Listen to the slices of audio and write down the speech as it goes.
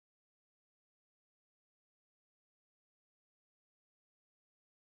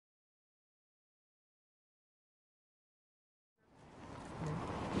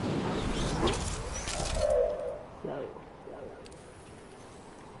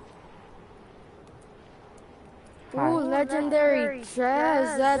Ooh, legendary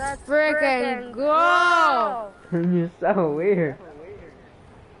chest. Let's freaking go! You're so weird.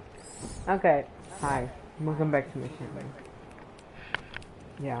 Okay, hi. Welcome back to my channel.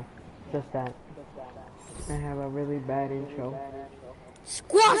 Yeah, just that. I have a really bad intro.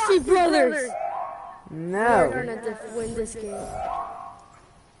 Squashy Brothers! No! We're gonna win this game.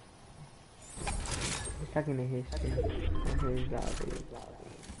 He's talking to his team.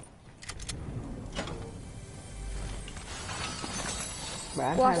 But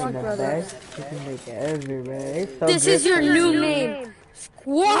I'm having the best chicken leg ever, man. So this is your new name!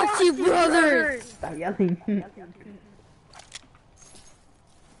 Squashy Brothers! Stop yelling.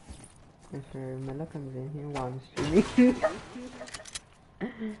 Mr. Miller comes in here while I'm streaming.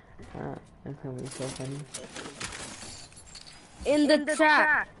 That's gonna be so funny. In the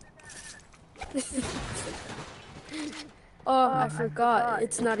chat. Oh, I forgot.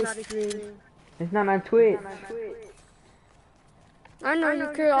 It's not a stream. It's not on Twitch. I know you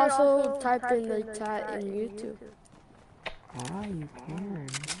could also type in the chat in YouTube. Ah, you can.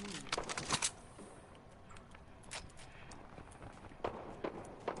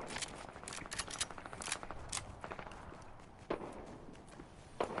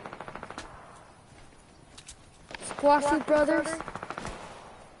 Squashy Brothers?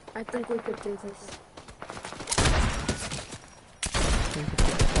 I think we could do this.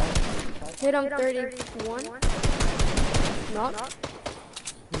 Hit him 31. Not.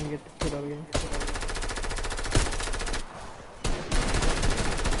 Let me get the kid over here.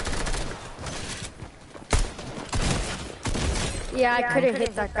 Yeah, I couldn't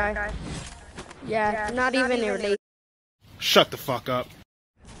hit that guy. Yeah, not even a relate. Shut the fuck up.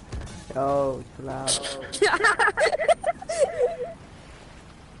 Oh, it's loud.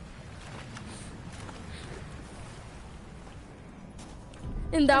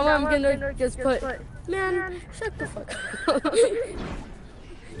 And that one I'm gonna just put, man, shut the fuck up.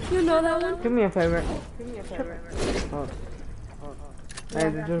 You know that one? Do me a favor. Oh. Yeah,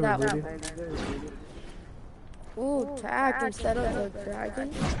 that one. Ooh, tag instead of the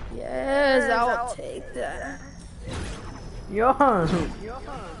dragon? Yes, I'll take that. Yo!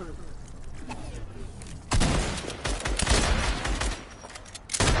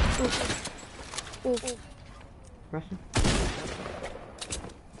 Ooh. Russian?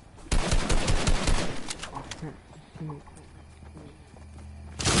 I'm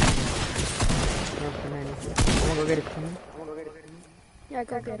gonna go get it. Yeah,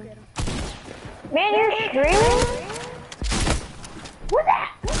 go get him. Man, you're streaming? What the?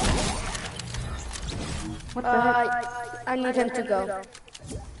 What the heck? I need him to go.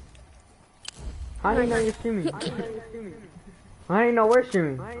 How do you know you're streaming? I didn't know we're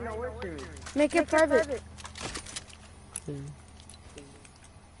streaming. Make it private.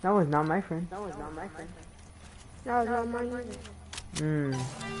 That was not my friend. That was not mine.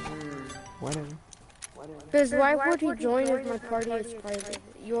 Whatever. Because why would he join if my party is private?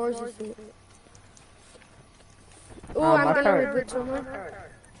 Yours is... Ooh, I'm gonna reboot someone.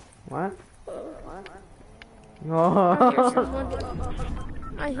 What?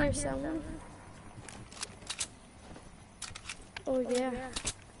 I hear someone. Oh yeah.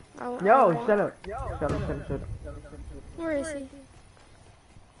 Yo, shut up. Shut up. Where is he?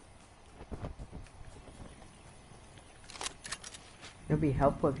 It'll be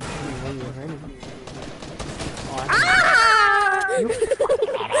helpful if you see me when you're hurting. Oh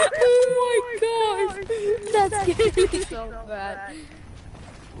my gosh! That's getting me so bad.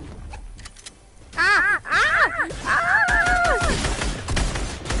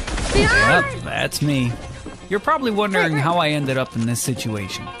 Yep, that's me. You're probably wondering how I ended up in this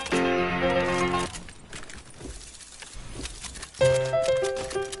situation.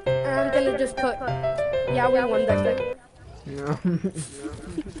 I'm gonna just put, yeah, we won that game. No.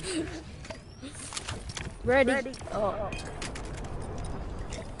 Ready. Oh.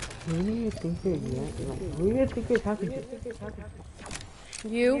 Who do you think you're Who do you think you're talking to?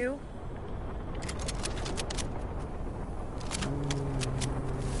 You?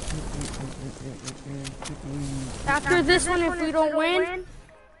 After this one, if we don't win,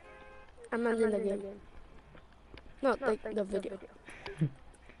 I'm ending the game. No, the video.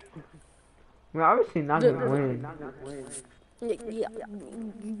 We're obviously not gonna win. Yeah.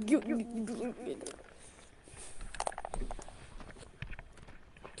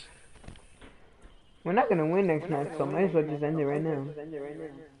 We're not gonna win next match, so might as well just end it right now.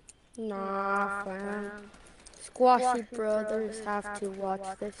 Nah, fam. Squashy Brothers have to watch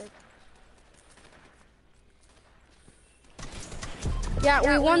this. Yeah,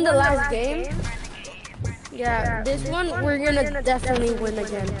 we won the last game. Yeah, this one we're gonna definitely win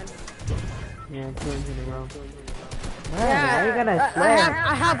again. Yeah, 2 wins in a row. Why you gotta swear?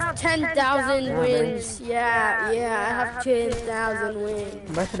 I have 10,000 wins. Yeah, I have 10,000 wins.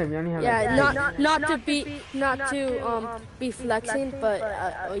 Bashram, you only have Yeah, like not to be flexing, but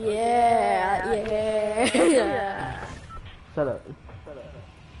oh yeah. Shut up.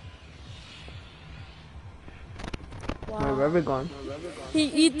 Wow. My rubber gone.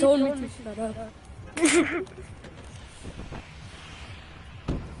 He told me to shut up.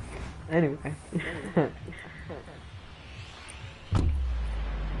 Anyway.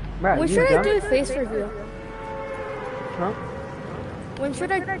 Bro, When you should I dumb? do a face reveal? Huh? When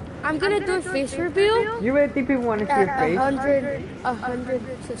should I? I'm gonna do a face reveal You really think people want to see your at face?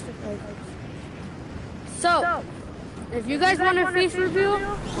 100 subscribers. So, if you guys want a face reveal,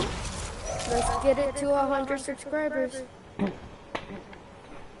 let's get it to 100 subscribers.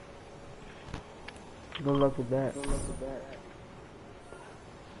 Good luck with that.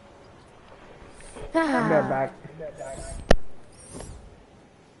 Ah. I'll be back.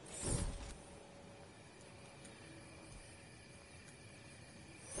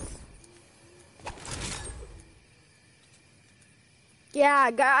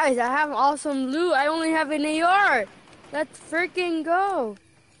 Yeah, guys, I have awesome loot. I only have an AR. Let's freaking go.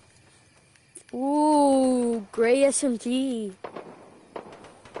 Ooh, gray SMG.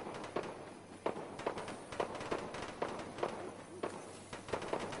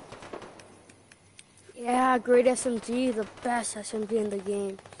 Yeah, great SMG, the best SMG in the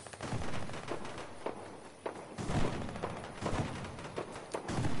game.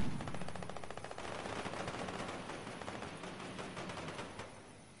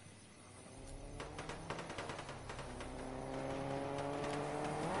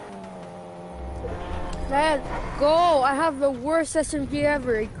 Let's go! I have the worst SMG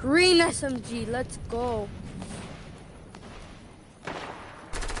ever, a green SMG. Let's go.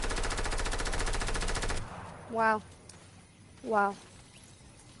 Wow. Wow.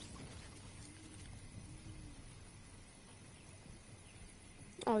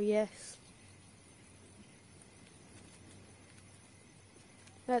 Oh, yes.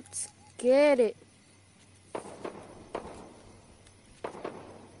 Let's get it.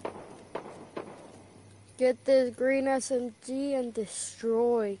 Get this green SMG and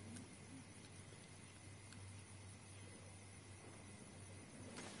destroy.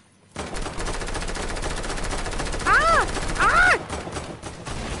 Ah! Ah!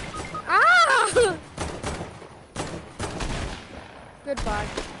 Ah! Goodbye.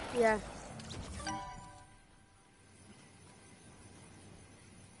 Yeah.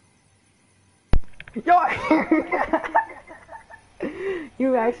 Yo!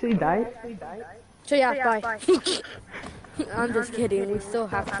 You actually died? So yeah, bye. I'm just kidding. We still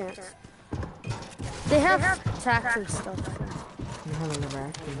have chance. They have tax and stuff. You have a never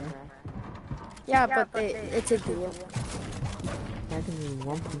actually died. Yeah, but it's a deal. I can do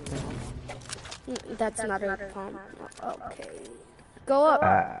 1%. That's not a pump. Okay. Go up.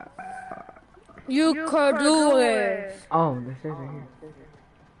 You could do it. Oh, the stairs are here.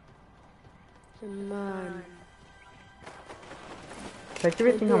 Come on. Touch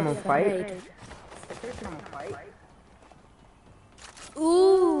everything I'm gonna fight.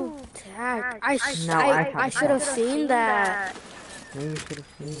 Ooh, tag. I should have seen that. Maybe you should have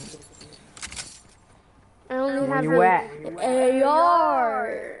seen it. I only Where have you at? an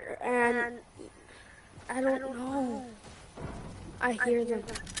AR, and I don't know. I hear them.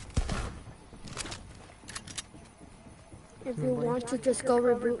 If you want to, just go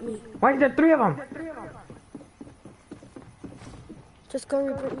reboot me. Why is there 3 of them? Just go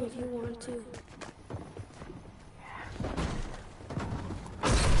reboot me if you want to.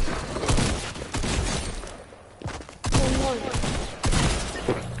 One more.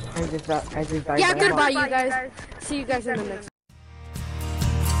 I just died. Yeah, by a goodbye, bot. you guys. See you guys in the next.